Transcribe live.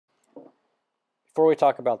Before we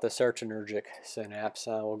talk about the serotonergic synapse,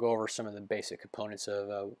 we'll go over some of the basic components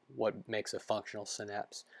of what makes a functional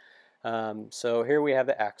synapse. So here we have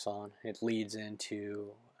the axon. It leads into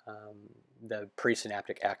the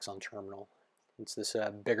presynaptic axon terminal. It's this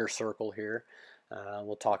bigger circle here.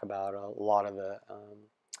 We'll talk about a lot of the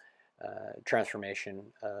transformation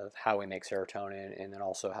of how we make serotonin and then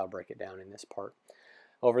also how to break it down in this part.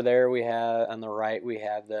 Over there we have, on the right, we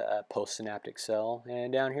have the postsynaptic cell,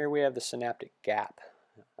 and down here we have the synaptic gap.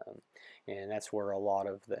 And that's where a lot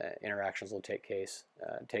of the interactions will take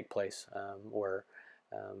place, where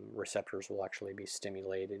receptors will actually be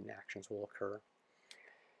stimulated and actions will occur.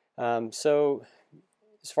 So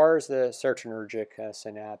as far as the serotonergic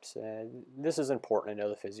synapse, this is important to know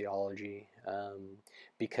the physiology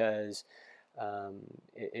because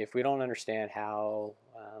if we don't understand how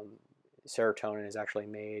serotonin is actually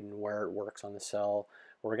made and where it works on the cell,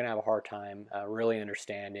 we're going to have a hard time really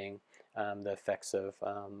understanding the effects of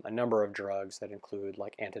a number of drugs that include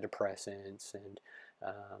like antidepressants and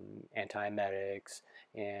antiemetics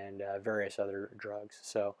and various other drugs.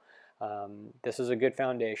 So this is a good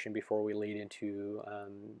foundation before we lead into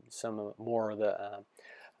some more of the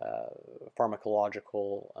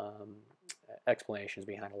pharmacological explanations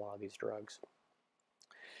behind a lot of these drugs.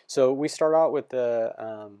 So we start out with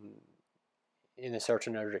the in the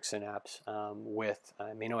serotonergic synapse with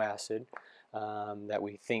amino acid that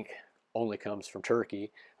we think only comes from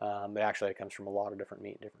turkey, but actually it comes from a lot of different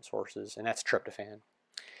meat, different sources, and that's tryptophan.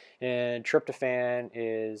 And tryptophan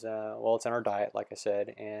is, well, it's in our diet, like I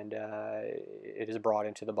said, and it is brought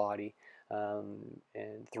into the body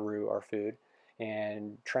and through our food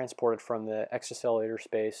and transported from the extracellular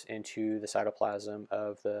space into the cytoplasm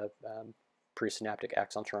of the presynaptic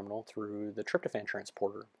axon terminal through the tryptophan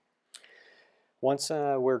transporter. Once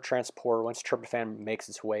tryptophan makes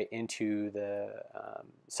its way into the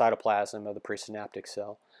cytoplasm of the presynaptic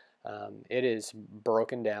cell, it is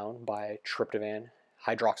broken down by tryptophan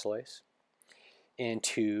hydroxylase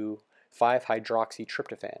into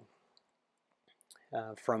 5-hydroxytryptophan.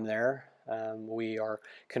 From there, we are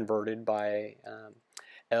converted by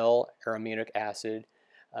L-aromatic acid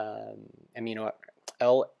amino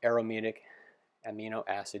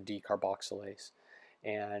acid decarboxylase.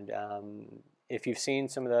 And if you've seen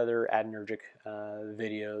some of the other adrenergic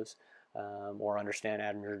videos or understand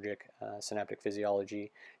adrenergic synaptic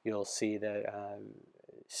physiology, you'll see that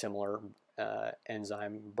similar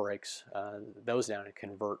enzyme breaks those down and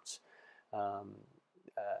converts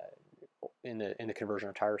in the conversion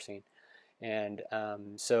of tyrosine. And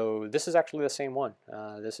so this is actually the same one.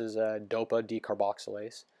 This is dopa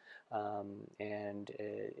decarboxylase, and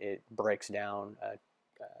it breaks down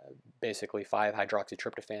basically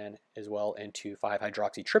 5-hydroxytryptophan as well into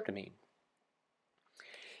 5-hydroxytryptamine.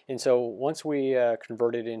 And so once we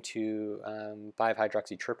convert it into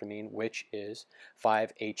 5-hydroxytryptamine, which is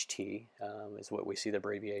 5-HT, is what we see the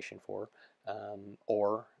abbreviation for,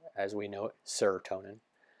 or as we know it, serotonin.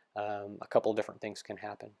 A couple of different things can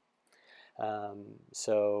happen.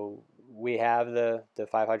 So we have the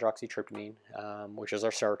 5-hydroxytryptamine, which is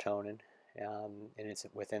our serotonin, and it's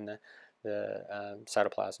within the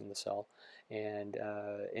cytoplasm of the cell, and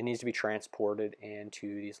it needs to be transported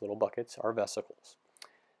into these little buckets, our vesicles,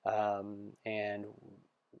 and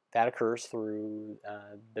that occurs through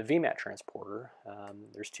the VMAT transporter.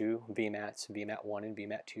 There's two VMATs, VMAT1 and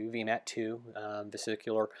VMAT2. VMAT2,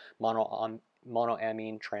 vesicular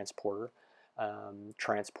monoamine transporter,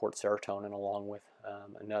 transports serotonin along with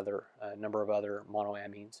another number of other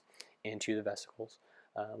monoamines into the vesicles,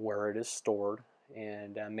 where it is stored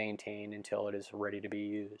and maintained until it is ready to be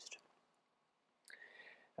used.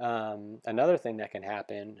 Another thing that can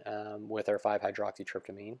happen with our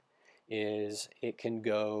 5-hydroxytryptamine is it can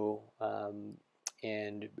go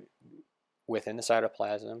and within the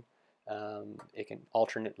cytoplasm, it can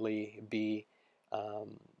alternately be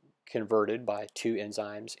converted by two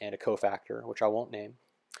enzymes and a cofactor, which I won't name,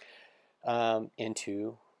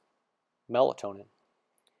 into melatonin.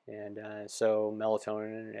 And so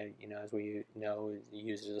melatonin, as we know, is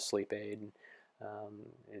used as a sleep aid. And,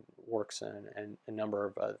 it works in a number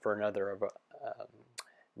of for another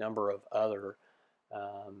number of other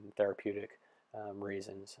therapeutic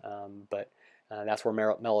reasons, but that's where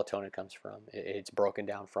melatonin comes from. It's broken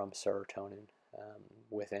down from serotonin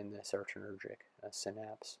within the serotonergic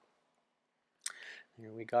synapse.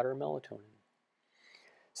 Here we got our melatonin.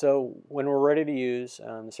 So when we're ready to use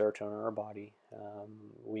the serotonin in our body,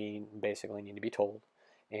 we basically need to be told,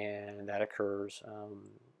 and that occurs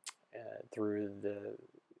through the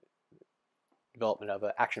development of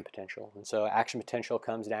an action potential. And so action potential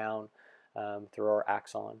comes down through our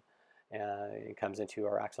axon, It comes into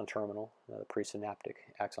our axon terminal, the presynaptic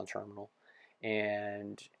axon terminal,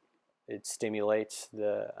 and it stimulates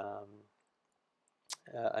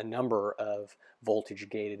a number of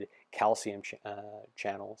voltage-gated calcium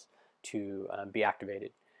channels to be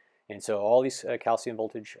activated. And so all these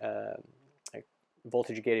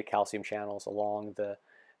voltage-gated calcium channels along the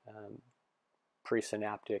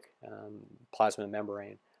presynaptic plasma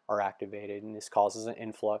membrane are activated, and this causes an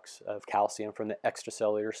influx of calcium from the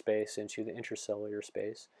extracellular space into the intracellular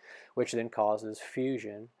space, which then causes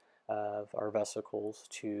fusion of our vesicles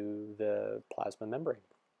to the plasma membrane.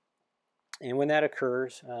 And when that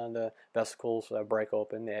occurs, the vesicles break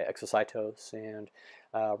open, they exocytose, and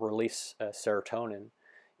release serotonin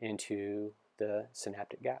into the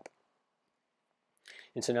synaptic gap.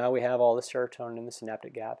 And so now we have all the serotonin in the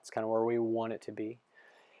synaptic gap. It's kind of where we want it to be.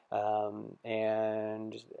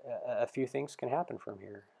 And a few things can happen from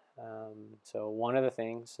here. So one of the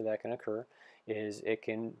things that can occur is it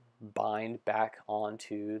can bind back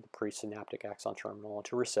onto the presynaptic axon terminal,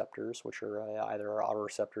 onto receptors, which are either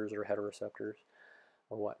autoreceptors or heteroreceptors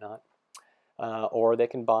or whatnot. Or they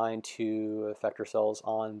can bind to effector cells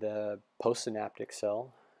on the postsynaptic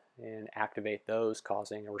cell and activate those,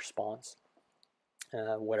 causing a response,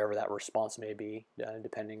 whatever that response may be,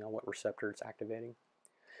 depending on what receptor it's activating.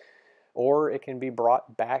 Or it can be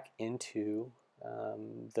brought back into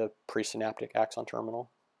the presynaptic axon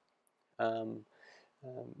terminal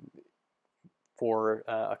for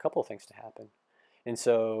a couple of things to happen. And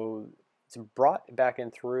so it's brought back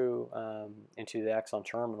in through into the axon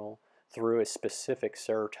terminal through a specific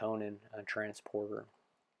serotonin transporter.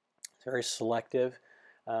 It's very selective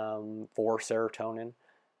for serotonin.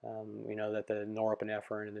 We know that the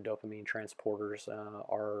norepinephrine and the dopamine transporters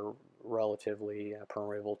are relatively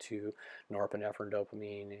permeable to norepinephrine,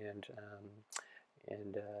 dopamine,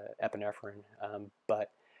 and epinephrine,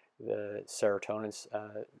 but the serotonin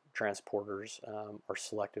transporters are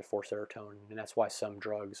selective for serotonin, and that's why some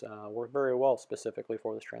drugs work very well specifically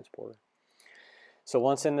for this transporter. So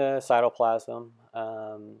once in the cytoplasm,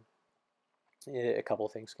 a couple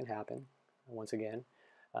of things can happen. Once again,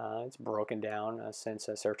 it's broken down since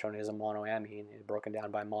serotonin is a monoamine. It's broken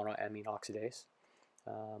down by monoamine oxidase,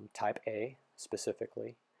 type A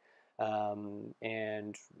specifically,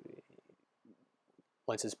 and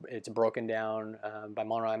once it's broken down by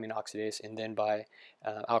monoamine oxidase and then by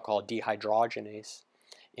alcohol dehydrogenase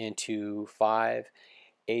into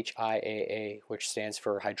 5-HIAA, which stands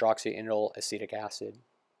for hydroxyindyl acetic acid.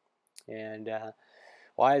 And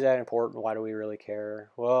why is that important? Why do we really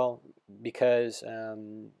care? Well, because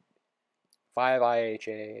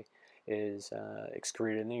 5-IHA is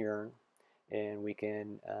excreted in the urine, and we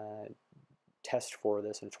can test for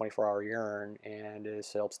this in a 24-hour urine, and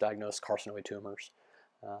this helps diagnose carcinoid tumors.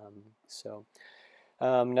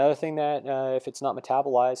 Another thing that if it's not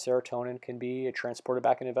metabolized, serotonin can be transported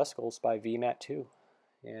back into vesicles by VMAT2,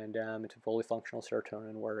 and it's a fully functional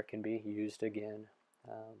serotonin where it can be used again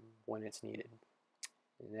when it's needed.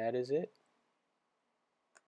 And that is it.